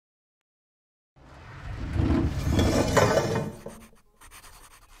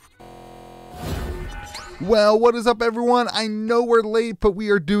Well, what is up, everyone? I know we're late, but we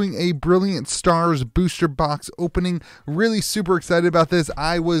are doing a Brilliant Stars booster box opening. Really super excited about this.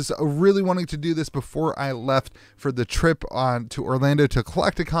 I was really wanting to do this before I left for the trip on to Orlando to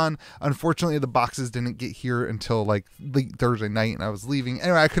Collecticon. Unfortunately, the boxes didn't get here until like late Thursday night, and I was leaving.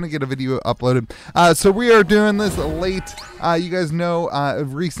 Anyway, I couldn't get a video uploaded. So we are doing this late. You guys know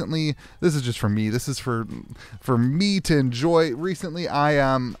recently, this is just for me. This is for me to enjoy. Recently,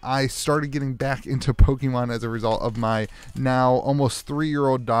 I started getting back into Pokemon as a result of my now almost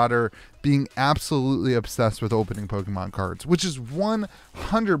 3-year-old daughter being absolutely obsessed with opening Pokemon cards, which is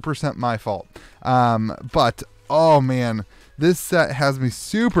 100% my fault. But oh man, this set has me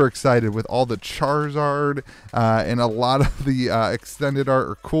super excited with all the Charizard and a lot of the extended art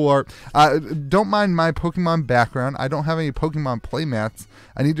or cool art. Don't mind my Pokemon background. I don't have any Pokemon playmats.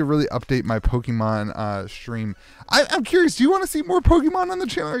 I need to really update my Pokemon stream. I'm curious, do you want to see more Pokemon on the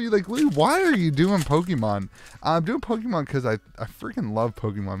channel? Are you like, Lee, why are you doing Pokemon? I'm doing Pokemon because I freaking love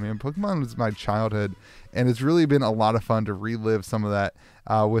Pokemon, man. Pokemon was my childhood, and it's really been a lot of fun to relive some of that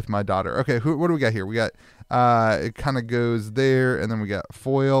with my daughter. Okay, what do we got here? We got, it kind of goes there, and then we got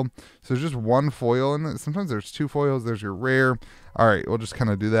foil. So there's just one foil in it. Sometimes there's two foils. There's your rare. All right, we'll just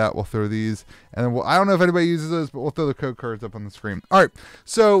kind of do that. We'll throw these, and then I don't know if anybody uses those, but we'll throw the code cards up on the screen. All right,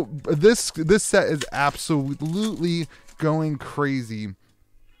 so this set is absolutely going crazy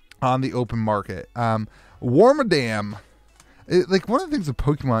on the open market. Warmadam. Like one of the things with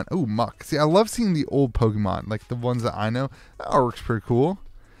Pokemon, Muck. See, I love seeing the old Pokemon, like the ones that I know. That artwork's pretty cool.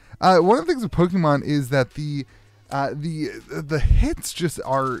 One of the things with Pokemon is that the hits just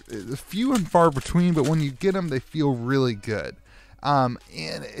are few and far between, but when you get them, they feel really good. And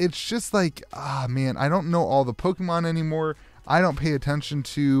it's just like, man, I don't know all the Pokemon anymore. I don't pay attention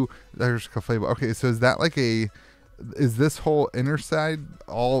to. There's Clefable. Okay, so is that like is this whole inner side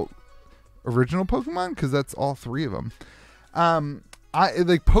all original Pokemon? Because that's all three of them. I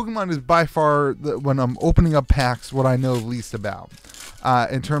like Pokemon is by far when I'm opening up packs what I know least about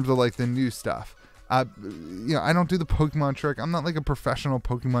in terms of like the new stuff. You know, I don't do the Pokemon trick. I'm not like a professional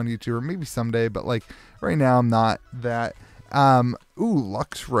Pokemon YouTuber. Maybe someday, but like right now I'm not that.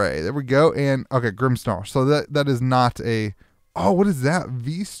 Luxray. There we go. And okay, Grimmsnarl. So that is not a. Oh, what is that?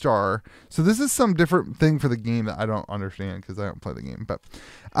 V-Star. So this is some different thing for the game that I don't understand because I don't play the game. But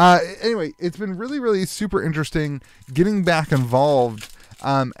anyway, it's been really, really super interesting getting back involved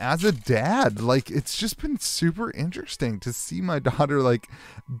as a dad. Like, it's just been super interesting to see my daughter like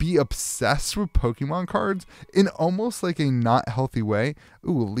be obsessed with Pokemon cards in almost like a not healthy way.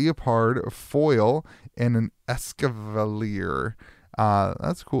 Leopard, foil, and an Escavalier.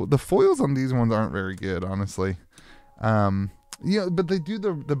 That's cool. The foils on these ones aren't very good, honestly. But they do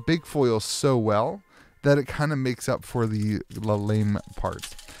the big foils so well that it kind of makes up for the lame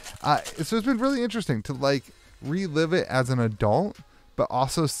parts. So it's been really interesting to like relive it as an adult, but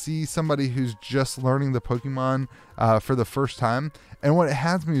also see somebody who's just learning the Pokemon for the first time. And what it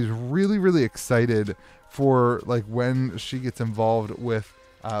has me is really, really excited for like when she gets involved with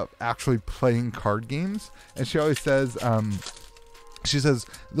actually playing card games. And she always says, she says,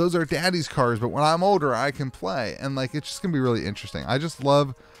 those are daddy's cards, but when I'm older, I can play. And like, it's just going to be really interesting. I just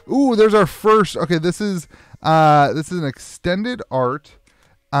love, there's our first, okay, this is an extended art,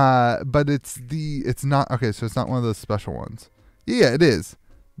 but it's not, okay, so it's not one of those special ones. Yeah, it is.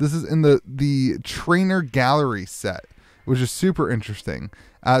 This is in the trainer gallery set, which is super interesting.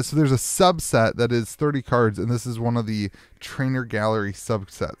 So there's a subset that is 30 cards, and this is one of the trainer gallery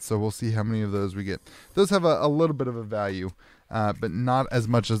subsets. So we'll see how many of those we get. Those have a little bit of a value. But not as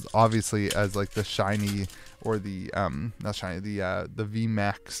much as obviously as like the shiny or the not shiny, the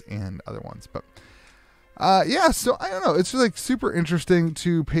VMAX and other ones. But yeah, so I don't know. It's just like super interesting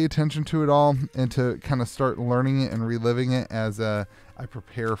to pay attention to it all and to kind of start learning it and reliving it as I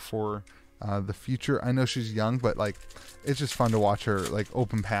prepare for the future. I know she's young, but like it's just fun to watch her like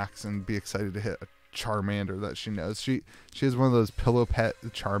open packs and be excited to hit a Charmander that she knows. She has one of those pillow pet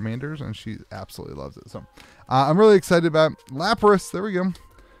Charmanders, and she absolutely loves it. So I'm really excited about Lapras. There we go.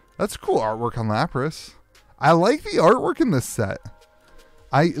 That's cool artwork on Lapras. I like the artwork in this set.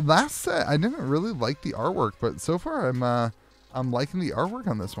 Last set I didn't really like the artwork, but so far I'm liking the artwork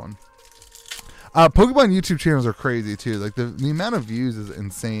on this one. Pokemon YouTube channels are crazy too. Like the amount of views is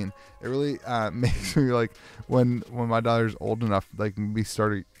insane. It really makes me like when my daughter's old enough, like maybe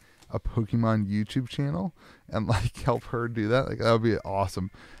start a Pokemon YouTube channel and like help her do that. Like that would be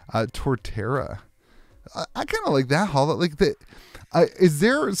awesome. Torterra. I kind of like that. Like the is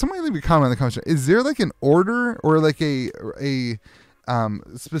there somebody leave a comment in the comments? Is there like an order or like a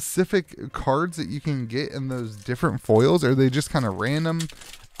specific cards that you can get in those different foils? Or are they just kind of random?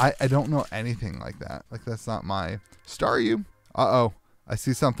 I don't know anything like that. Like, that's not my Staryu. Uh-oh. I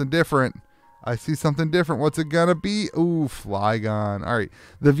see something different. I see something different. What's it gonna be? Ooh, Flygon. All right.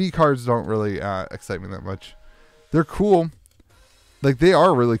 The V cards don't really excite me that much. They're cool. Like, they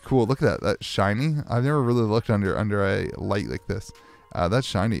are really cool. Look at that. That shiny. I've never really looked under a light like this. That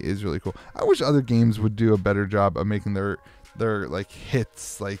shiny is really cool. I wish other games would do a better job of making their like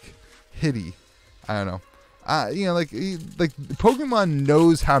hits like hitty. I don't know. You know, like Pokemon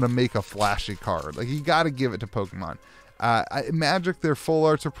knows how to make a flashy card. Like, you got to give it to Pokemon. Magic, their full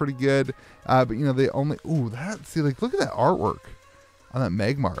arts are pretty good, but you know, they only see, like, look at that artwork on that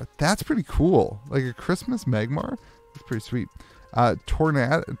Magmar. That's pretty cool. Like a Christmas Magmar. That's pretty sweet.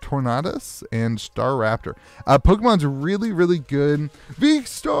 Tornadus and Staraptor. Pokemon's really, really good.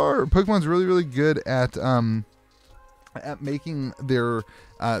 V-Star. Pokemon's really, really good at making their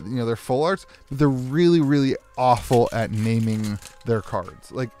their full arts, but they're really, really awful at naming their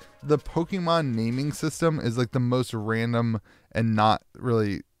cards. Like, the Pokemon naming system is like the most random and not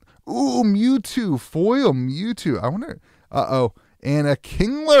really. Ooh, Mewtwo, foil Mewtwo. I wonder. And a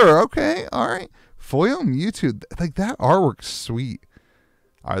Kingler. Okay, all right. Foil Mewtwo. Like, that artwork's sweet.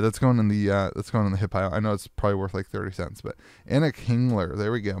 All right, that's going in the hit pile. I know it's probably worth like 30 cents, but and a Kingler.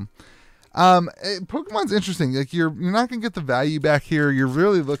 There we go. Pokemon's interesting. Like, you're not gonna get the value back here. You're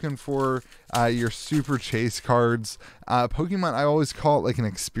really looking for your super chase cards. Pokemon, I always call it like an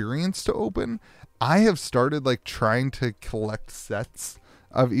experience to open. I have started like trying to collect sets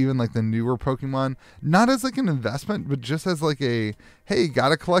of even like the newer Pokemon, not as like an investment, but just as like a, hey,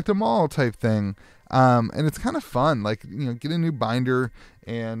 gotta collect them all type thing. And it's kind of fun, like, you know, get a new binder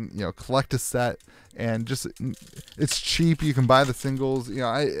and, you know, collect a set, and just, it's cheap. You can buy the singles. You know,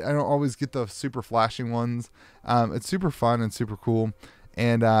 I don't always get the super flashing ones. It's super fun and super cool.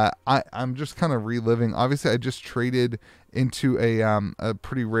 And I'm just kind of reliving. Obviously, I just traded into a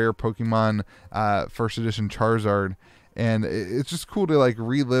pretty rare Pokemon first edition Charizard, and it's just cool to like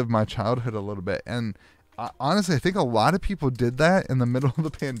relive my childhood a little bit. And honestly, I think a lot of people did that in the middle of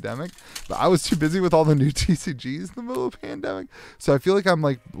the pandemic, but I was too busy with all the new TCGs in the middle of the pandemic. So I feel like I'm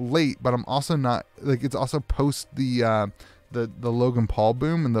like late, but I'm also not. Like, it's also post the Logan Paul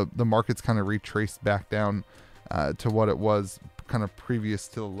boom, and the market's kind of retraced back down to what it was kind of previous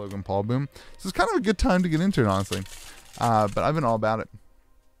to the Logan Paul boom. So it's kind of a good time to get into it, honestly. But I've been all about it.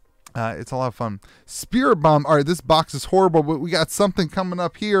 It's a lot of fun. Spirit Bomb. All right, this box is horrible, but we got something coming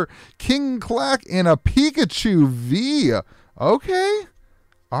up here. King Clack and a Pikachu V. Okay.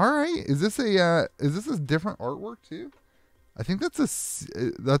 All right. Is this a different artwork too? I think that's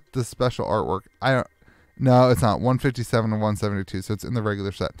the special artwork. No, it's not. 157 and 172, so it's in the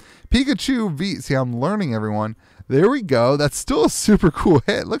regular set. Pikachu V. See, I'm learning, everyone. There we go. That's still a super cool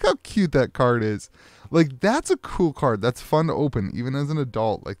hit. Look how cute that card is. Like, that's a cool card. That's fun to open, even as an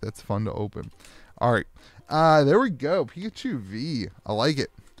adult. Like, that's fun to open. All right. There we go. Pikachu V. I like it.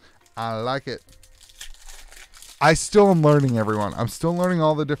 I like it. I still am learning, everyone. I'm still learning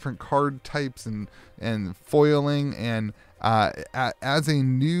all the different card types and foiling. And as a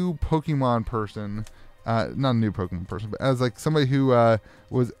new Pokemon person, not a new Pokemon person, but as like somebody who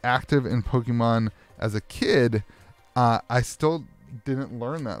was active in Pokemon as a kid, I still didn't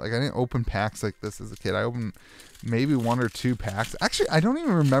learn that. Like, I didn't open packs like this as a kid. I opened maybe 1 or 2 packs. Actually, I don't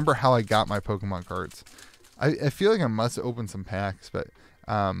even remember how I got my Pokemon cards. I feel like I must have opened some packs, but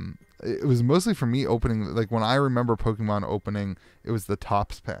it was mostly for me opening. Like, when I remember Pokemon opening, it was the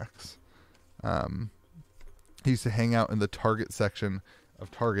Topps packs. I used to hang out in the Target section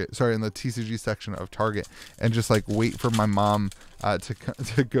of Target. Sorry, in the TCG section of Target, and just like wait for my mom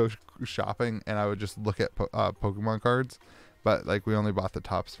to go shopping, and I would just look at Pokemon cards. But like, we only bought the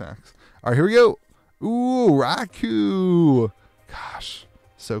Topps packs. All right, here we go. Ooh, Raikou. Gosh,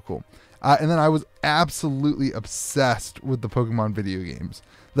 so cool. And then I was absolutely obsessed with the Pokemon video games.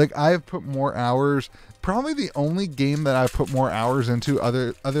 Like, I have put more hours. Probably the only game that I've put more hours into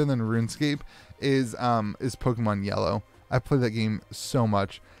other than RuneScape is Pokemon Yellow. I played that game so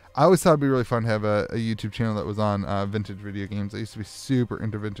much. I always thought it'd be really fun to have a YouTube channel that was on vintage video games. I used to be super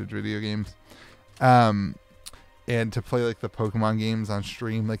into vintage video games. And to play like the Pokemon games on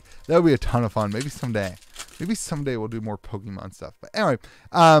stream, like, that would be a ton of fun. Maybe someday we'll do more Pokemon stuff. But anyway,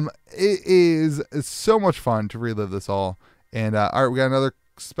 it's so much fun to relive this all. And all right, we got another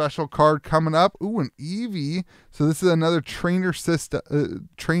special card coming up. Ooh, an Eevee. So this is another trainer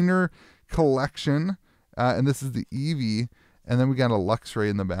collection, and this is the Eevee. And then we got a Luxray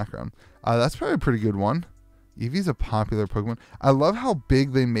in the background. That's probably a pretty good one. Eevee's a popular Pokemon. I love how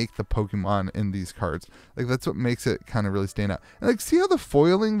big they make the Pokemon in these cards. Like, that's what makes it kind of really stand out. And like, see how the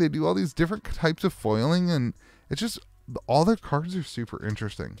foiling, they do all these different types of foiling, and it's just all their cards are super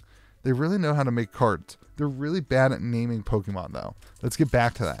interesting. They really know how to make cards. They're really bad at naming Pokemon, though. Let's get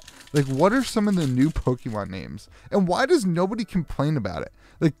back to that. Like, what are some of the new Pokemon names? And why does nobody complain about it?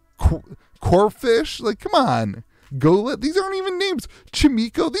 Like, Corphish? Like, come on. Golett? These aren't even names.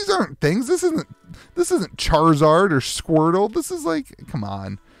 Chimiko? These aren't things. This isn't Charizard or Squirtle. This is like, come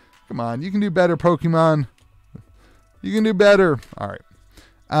on. Come on. You can do better, Pokemon. You can do better. All right.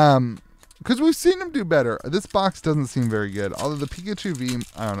 Because we've seen them do better. This box doesn't seem very good. Although the Pikachu V,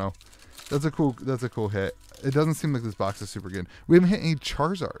 I don't know. That's a cool hit. It doesn't seem like this box is super good. We haven't hit any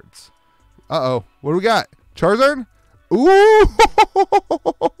Charizards. Uh-oh. What do we got? Charizard? Ooh!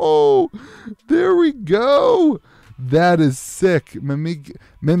 There we go. That is sick.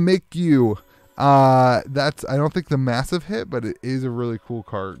 Mimikyu. That's, I don't think the massive hit, but it is a really cool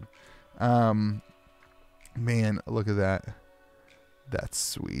card. Man, look at that. That's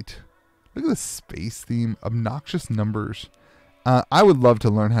sweet. Look at the space theme. Obnoxious numbers. I would love to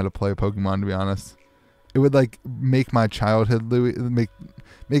learn how to play Pokemon, to be honest. It would like make my childhood Louis, make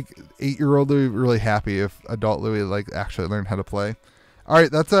 8-year-old Louis really happy if adult Louis like actually learned how to play. All right,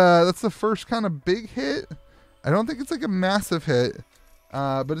 that's the first kind of big hit. I don't think it's like a massive hit,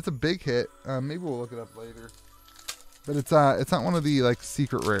 but it's a big hit. Maybe we'll look it up later. But it's not one of the like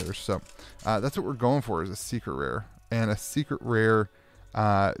secret rares. So that's what we're going for, is a secret rare, and a secret rare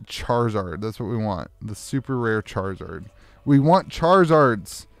Charizard. That's what we want. The super rare Charizard. We want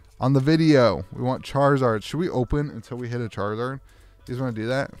Charizards on the video. We want Charizards. Should we open until we hit a Charizard? You guys want to do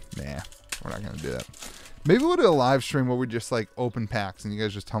that? Nah, we're not going to do that. Maybe we'll do a live stream where we just like open packs and you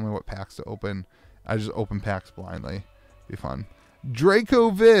guys just tell me what packs to open. I just open packs blindly. Be fun.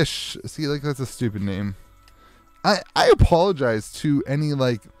 Dracovish. See, like, that's a stupid name. I apologize to any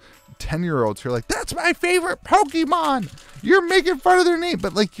like 10-year-olds who are like, that's my favorite Pokemon. You're making fun of their name.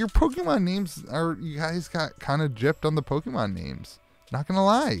 But like, your Pokemon names are, you guys got kind of gypped on the Pokemon names. Not gonna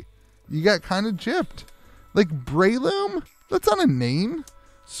lie. You got kind of gypped. Like Breloom? That's not a name.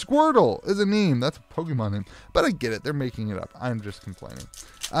 Squirtle is a name. That's a Pokemon name. But I get it. They're making it up. I'm just complaining.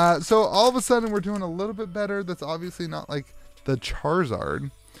 So all of a sudden we're doing a little bit better. That's obviously not like the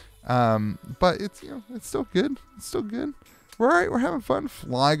Charizard. But it's, you know, it's still good. It's still good. We're all right. We're having fun.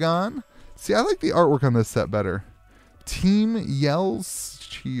 Flygon. See, I like the artwork on this set better. Team Yells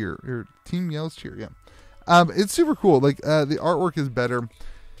Cheer. Or Team Yells Cheer, yeah. It's super cool. Like, the artwork is better.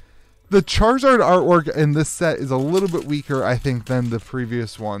 The Charizard artwork in this set is a little bit weaker, I think, than the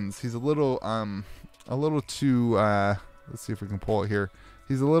previous ones. He's a little too, let's see if we can pull it here.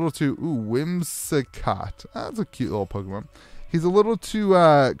 He's a little too, Whimsicott. That's a cute little Pokemon. He's a little too,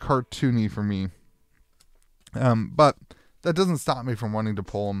 cartoony for me. But that doesn't stop me from wanting to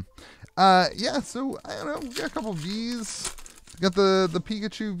pull him. Yeah, so, I don't know, we got a couple Vs. We got the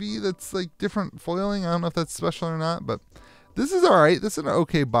Pikachu V that's, like, different foiling. I don't know if that's special or not, but this is alright. This is an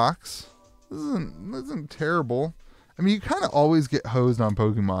okay box. This isn't terrible. I mean, you kind of always get hosed on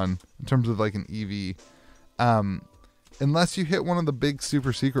Pokemon in terms of, like, an EV. Unless you hit one of the big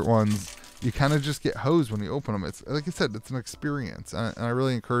super secret ones, you kind of just get hosed when you open them. It's, like I said, it's an experience. And I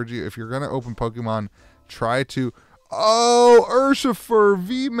really encourage you, if you're going to open Pokemon, try to... Oh, Urshifer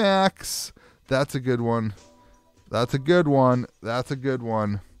VMAX. That's a good one. That's a good one. That's a good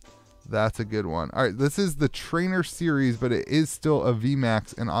one. That's a good one. All right, this is the trainer series, but it is still a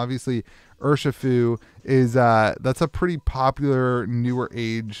VMAX, and obviously Urshifu is that's a pretty popular newer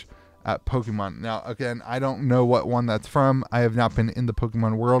age Pokemon. Now, again, I don't know what one that's from. I have not been in the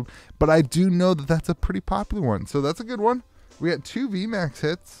Pokemon world, but I do know that that's a pretty popular one. So that's a good one. We got 2 VMAX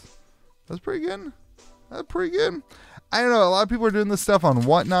hits. That's pretty good. That's pretty good. I don't know. A lot of people are doing this stuff on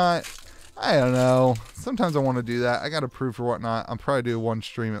Whatnot. I don't know. Sometimes I want to do that. I got to prove for Whatnot. I'll probably do one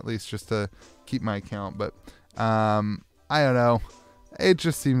stream at least just to keep my account. But I don't know. It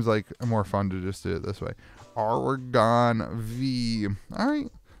just seems like more fun to just do it this way. Argon V. All right.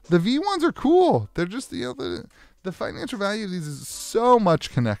 The V ones are cool. They're just, you know, the financial value of these is so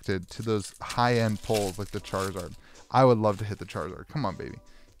much connected to those high-end pulls like the Charizard. I would love to hit the Charizard. Come on, baby.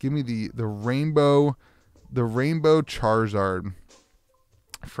 Give me the rainbow Charizard.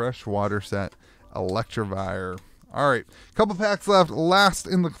 Fresh water set. Electivire. All right. Couple packs left. Last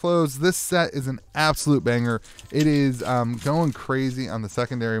in the close. This set is an absolute banger. It is going crazy on the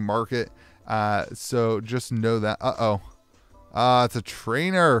secondary market. So just know that. Uh-oh. It's a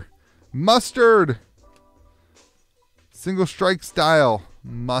trainer. Mustard. Single strike style.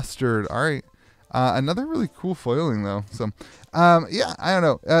 Mustard. All right. Another really cool foiling, though. So, yeah, I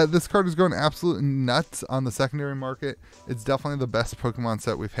don't know. This card is going absolutely nuts on the secondary market. It's definitely the best Pokemon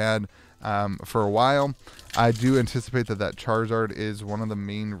set we've had for a while. I do anticipate that Charizard is one of the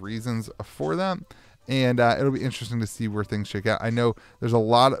main reasons for that. And it'll be interesting to see where things shake out. I know there's a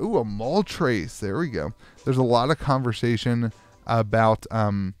lot of, a mall trace. There we go. There's a lot of conversation about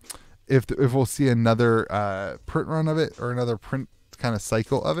if we'll see another print run of it or another print kind of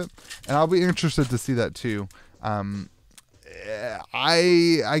cycle of it. And I'll be interested to see that too. I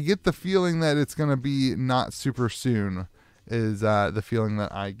get the feeling that it's going to be not super soon is the feeling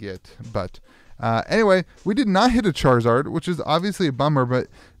that I get. But anyway, we did not hit a Charizard, which is obviously a bummer, but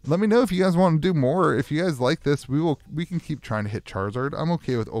let me know if you guys want to do more. If you guys like this, we can keep trying to hit Charizard. I'm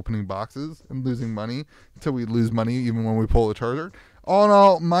okay with opening boxes and losing money until we lose money even when we pull a Charizard. All in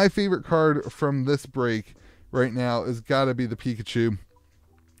all, my favorite card from this break right now has got to be the Pikachu.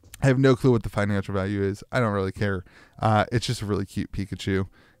 I have no clue what the financial value is. I don't really care. It's just a really cute Pikachu,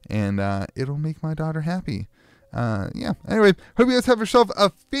 and it'll make my daughter happy. Yeah. Anyway, hope you guys have yourself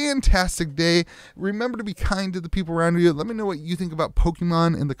a fantastic day. Remember to be kind to the people around you. Let me know what you think about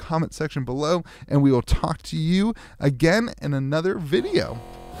Pokemon in the comment section below, and we will talk to you again in another video.